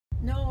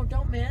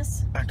Don't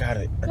miss. I got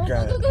it. I Go,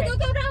 got go, it. go, go,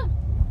 go,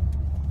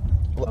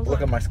 go, go.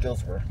 Look at my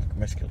skills, bro. Look at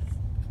my skills.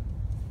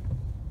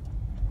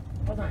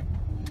 Hold on.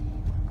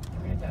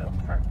 I'm gonna go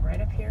park right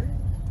up here.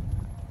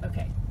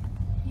 Okay.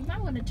 You might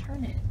want to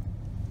turn it.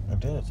 It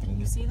does. Can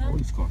you see that?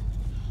 Police car.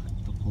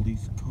 The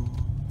police car.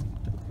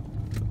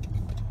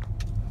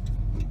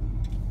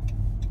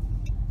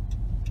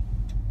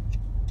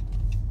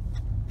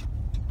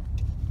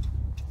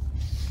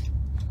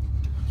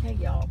 Okay,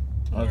 y'all.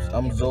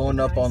 I'm zoning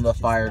up on the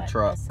fire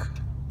truck.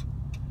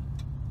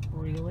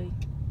 Really?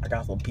 I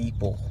got some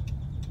people.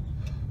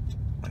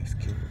 My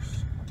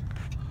skills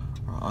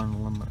are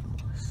unlimited.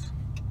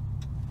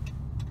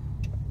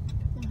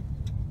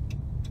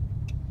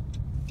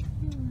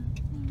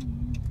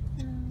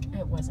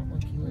 It wasn't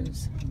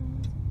looky-loose.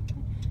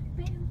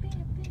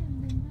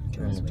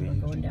 Because we were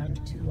going down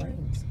 2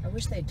 lanes. I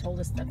wish they'd told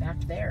us that back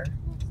there.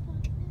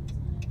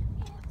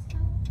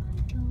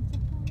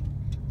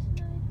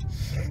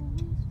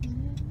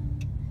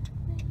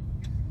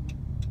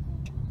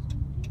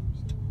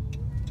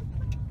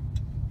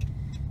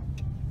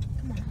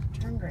 Come on,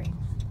 turn green.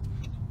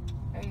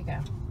 There you go.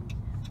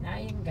 Now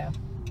you can go.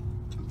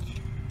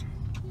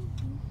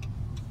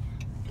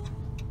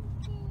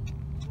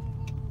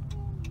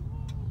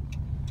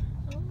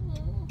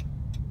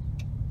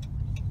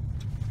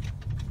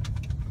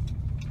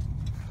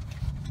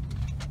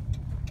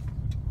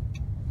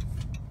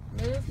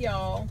 Move,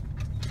 y'all.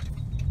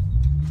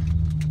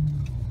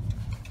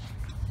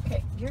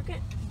 Okay, you're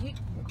good.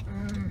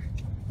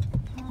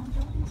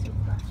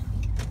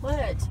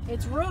 What?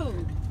 It's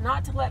rude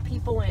not to let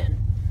people in.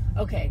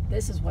 Okay,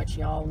 this is what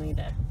y'all need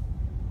to.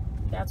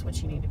 That's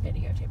what you need to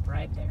videotape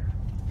right there.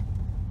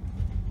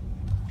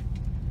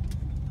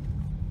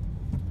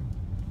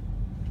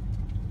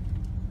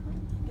 I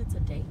don't think it's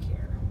a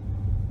daycare.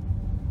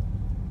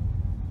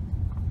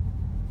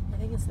 I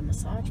think it's the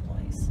massage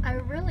place.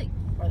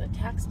 Or the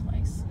tax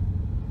place.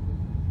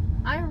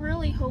 I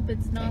really hope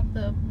it's not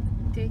the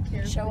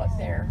daycare. Show up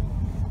there.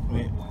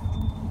 Wait.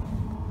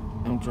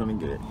 I'm trying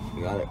to get it.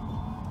 You got it.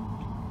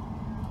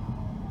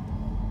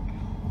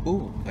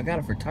 Ooh, I got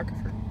a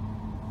photographer.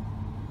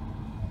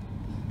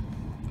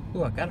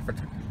 Ooh, I got a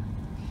photographer.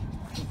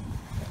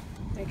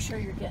 Make sure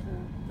you're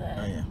getting the.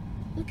 Oh yeah.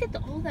 Look at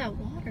all that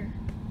water.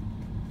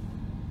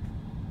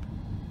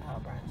 Oh,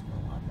 Brian's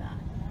gonna love that.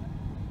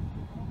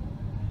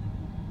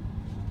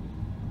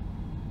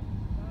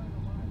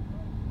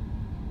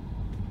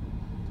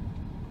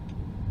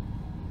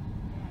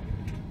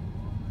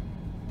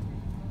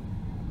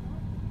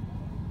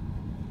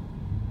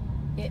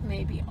 It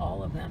may be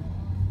all of them.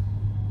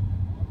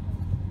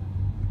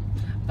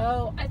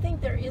 Oh, I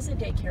think there is a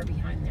daycare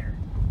behind there.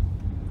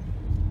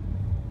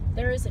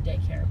 There is a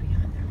daycare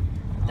behind there.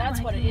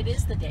 That's what it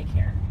is, the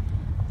daycare.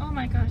 Oh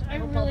my gosh, I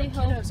hope all the really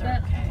hope kiddos are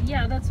that. okay.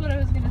 Yeah, that's what I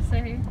was gonna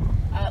say.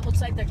 It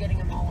looks like they're getting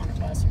them all on a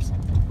bus or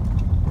something.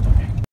 Okay.